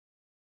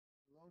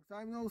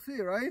time no see,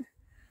 right?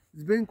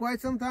 It's been quite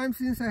some time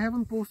since I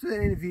haven't posted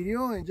any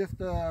video, and just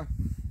for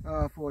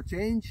a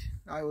change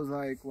I was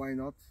like, why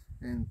not,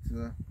 and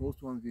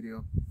post one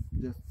video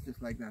just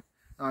like that.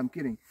 No, I'm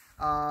kidding.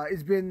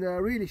 It's been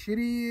really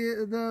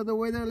shitty, the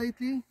weather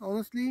lately,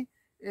 honestly,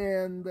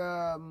 and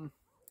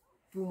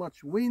too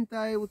much wind,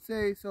 I would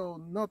say,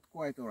 so not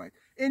quite all right.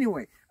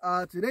 Anyway,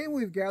 today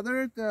we've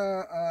gathered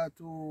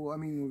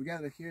we've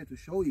gathered here to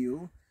show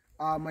you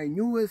my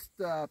newest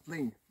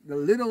plane, the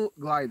Lidl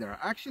Glider.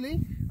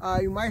 Actually,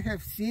 you might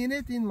have seen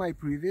it in my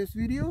previous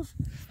videos,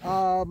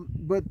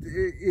 but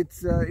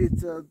it's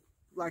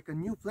like a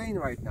new plane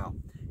right now,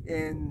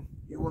 and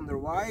you wonder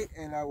why,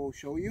 and I will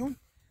show you.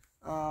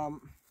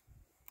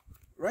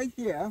 Right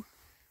here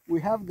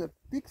we have the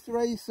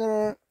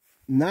Racerstar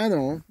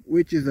Nano,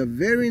 which is a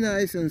very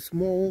nice and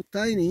small,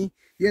 tiny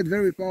yet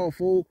very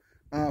powerful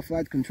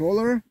flight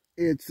controller.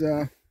 It's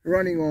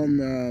running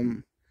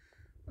on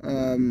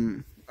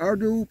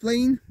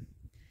Arduplane,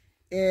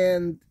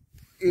 and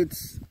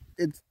it's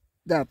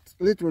that,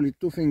 literally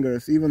 2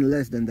 fingers, even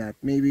less than that,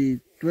 maybe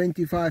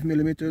 25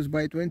 millimeters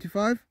by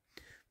 25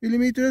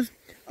 millimeters.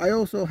 I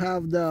also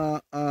have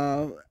the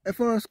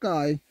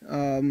Racerstar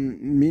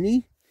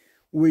Mini,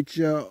 which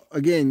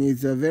again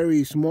is a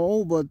very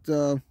small but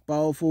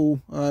powerful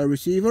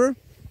receiver.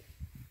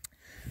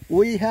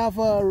 We have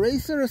a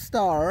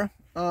Racerstar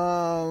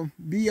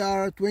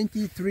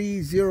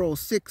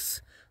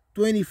BR2306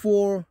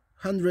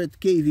 2400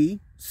 kV,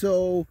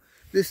 so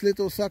this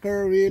little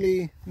sucker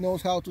really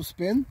knows how to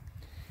spin.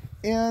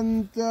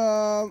 And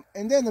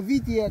then a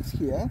VTX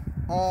here,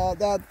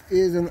 that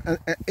is an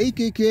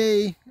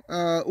AKK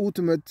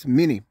Ultimate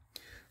Mini.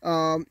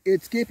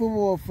 It's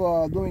capable of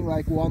doing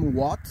like 1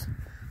 watt.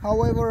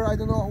 However, I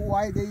don't know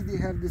why they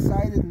have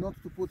decided not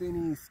to put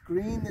any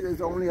screen. There's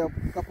only a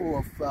couple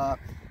of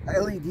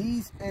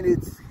LEDs, and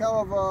it's hell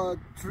of a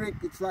trick.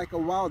 It's like a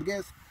wild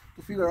guess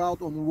to figure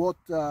out on what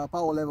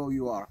power level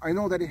you are. I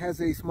know that it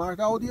has a smart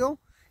audio,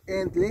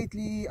 and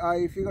lately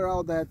I figure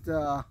out that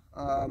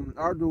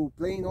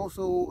Arduplane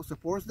also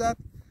supports that.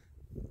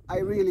 I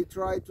really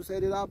tried to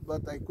set it up,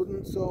 but I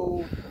couldn't,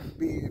 so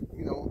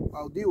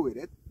I'll deal with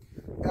it.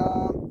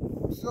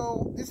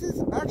 So this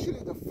is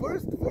actually the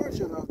first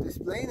version of this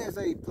plane, as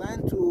I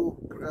plan to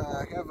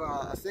have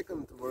a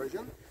second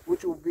version,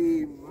 which will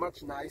be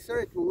much nicer.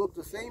 It will look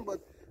the same, but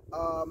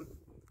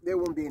there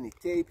won't be any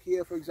tape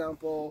here, for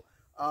example,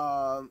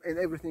 and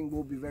everything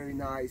will be very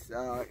nice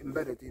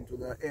embedded into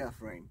the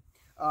airframe.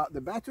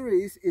 The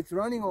batteries, it's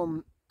running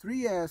on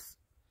 3S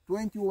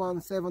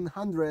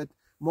 21700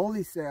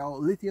 moly-cell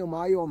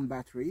lithium-ion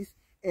batteries,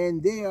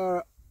 and they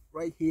are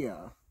right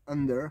here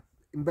under,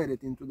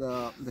 embedded into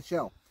the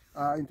shell,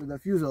 into the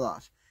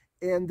fuselage,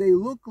 and they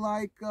look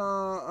like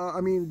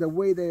the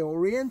way they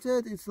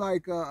oriented, it's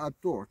like a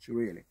torch,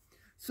 really.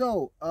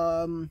 So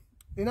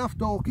enough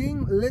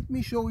talking, let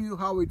me show you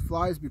how it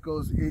flies,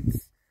 because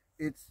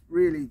it's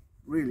really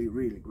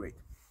great.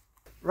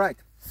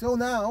 Right, so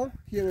now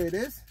here it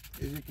is.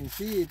 As you can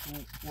see, it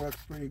works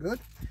pretty good,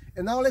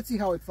 and now let's see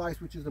how it flies,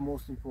 which is the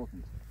most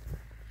important.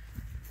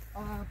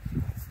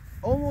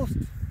 Almost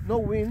no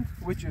wind,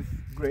 which is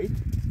great,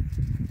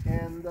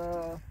 and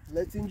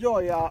let's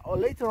enjoy.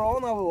 Later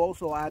on I will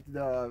also add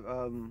the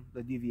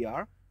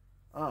DVR.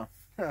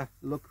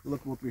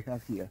 Look what we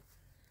have here.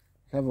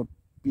 Have a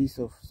piece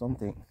of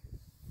something.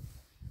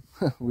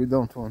 We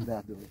don't want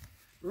that, do we?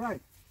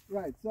 Right,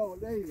 so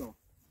there you go.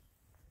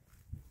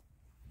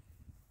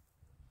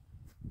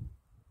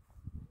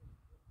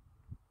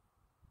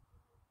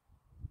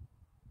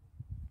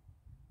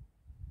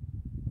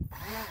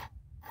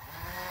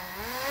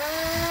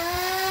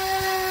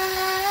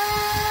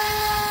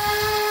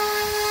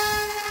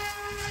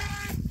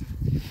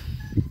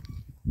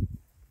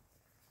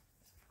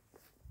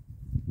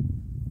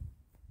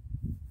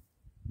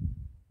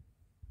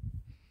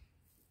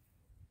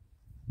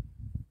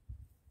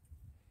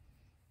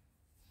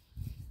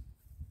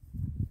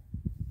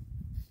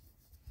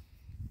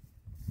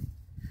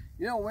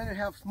 You know, when you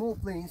have small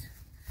planes,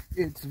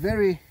 it's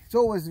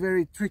always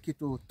very tricky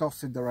to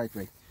toss it the right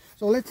way.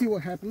 So let's see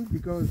what happens,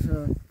 because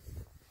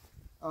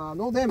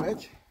no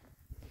damage.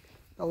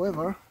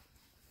 However,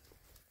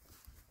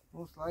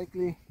 most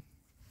likely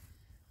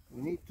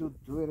we need to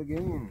do it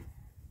again.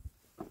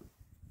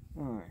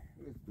 Alright,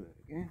 let's do it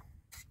again.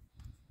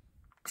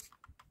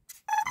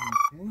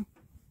 Okay.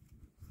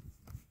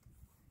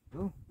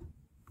 Go.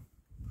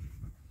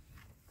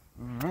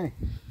 Alright.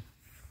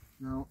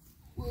 Now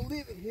we'll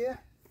leave it here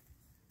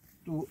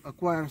to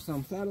acquire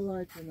some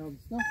satellites and all the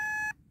stuff.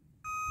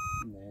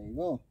 And there you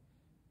go.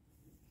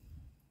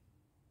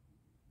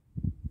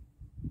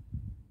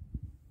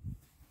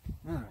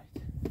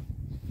 Alright.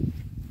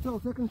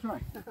 So, second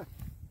try.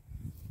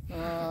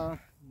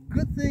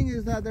 Good thing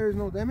is that there is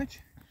no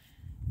damage,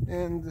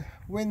 and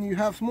when you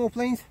have small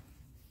planes,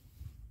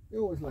 they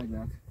always like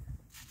that.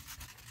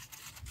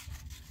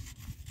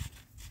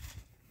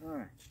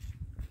 Alright.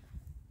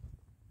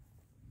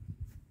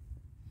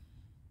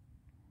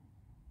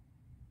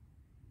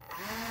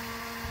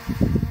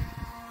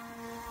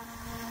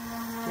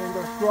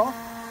 the straw.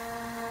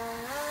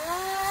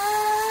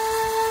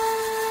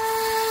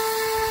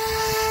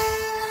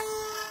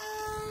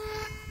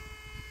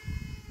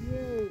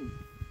 Yay!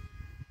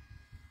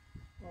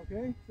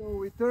 Okay, so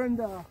we turned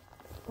the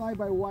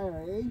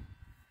fly-by-wire A,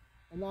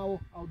 and now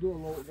I'll do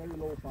a very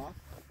low pass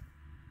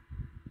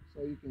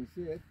so you can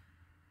see it.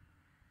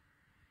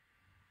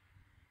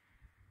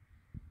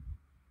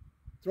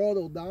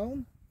 Throttle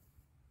down.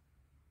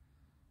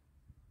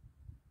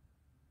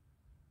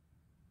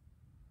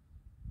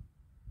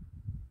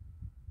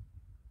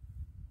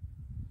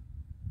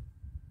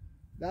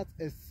 That's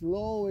as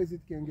slow as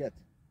it can get.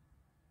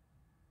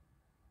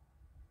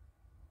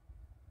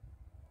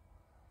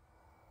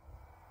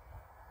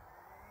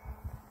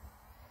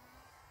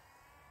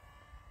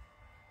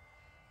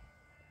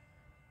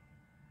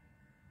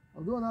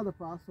 I'll do another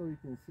pass so you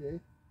can see.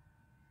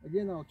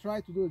 Again, I'll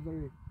try to do it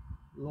very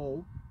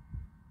low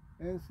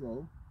and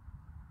slow.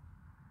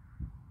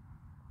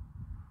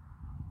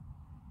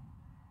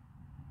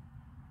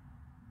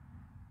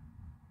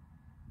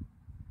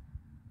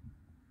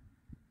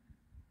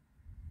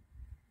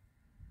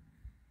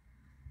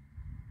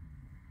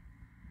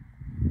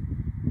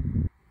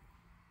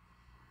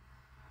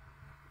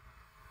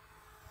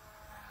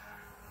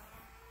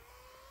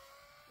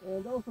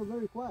 And also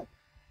very quiet,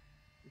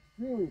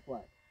 extremely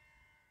quiet.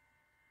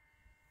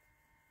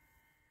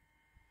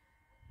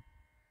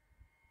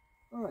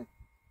 Alright,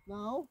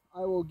 now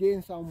I will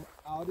gain some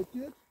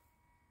altitude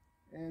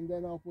and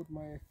then I'll put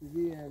my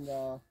FPV and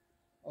I'll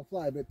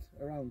fly a bit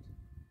around.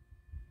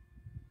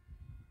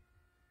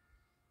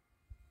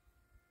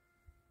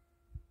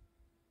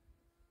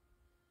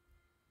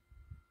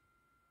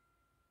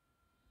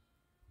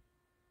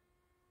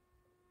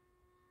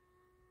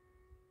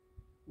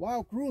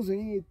 While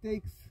cruising, it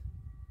takes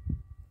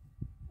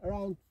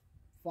around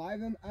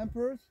 5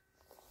 amperes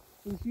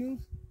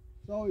consumes,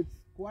 so it's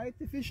quite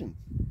efficient,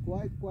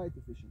 quite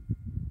efficient.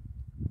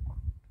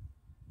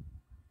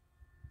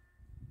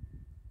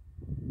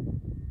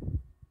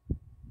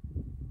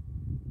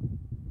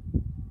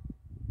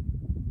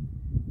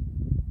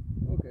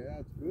 Okay,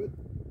 that's good.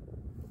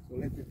 So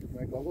let me put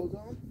my goggles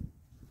on.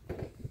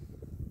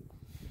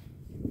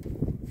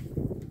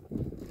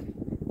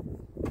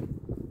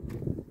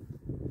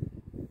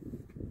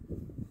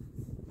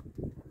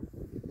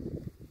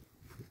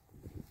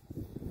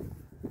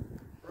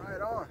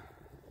 Right on.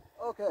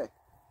 Okay,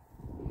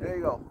 there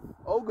you go.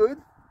 All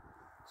good.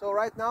 So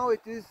right now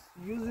it is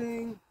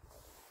using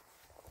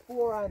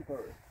 4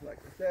 amperes, like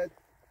I said,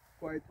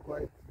 quite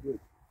good.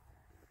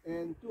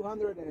 And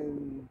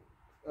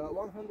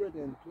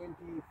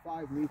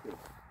 125 meters.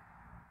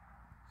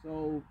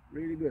 So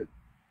really good.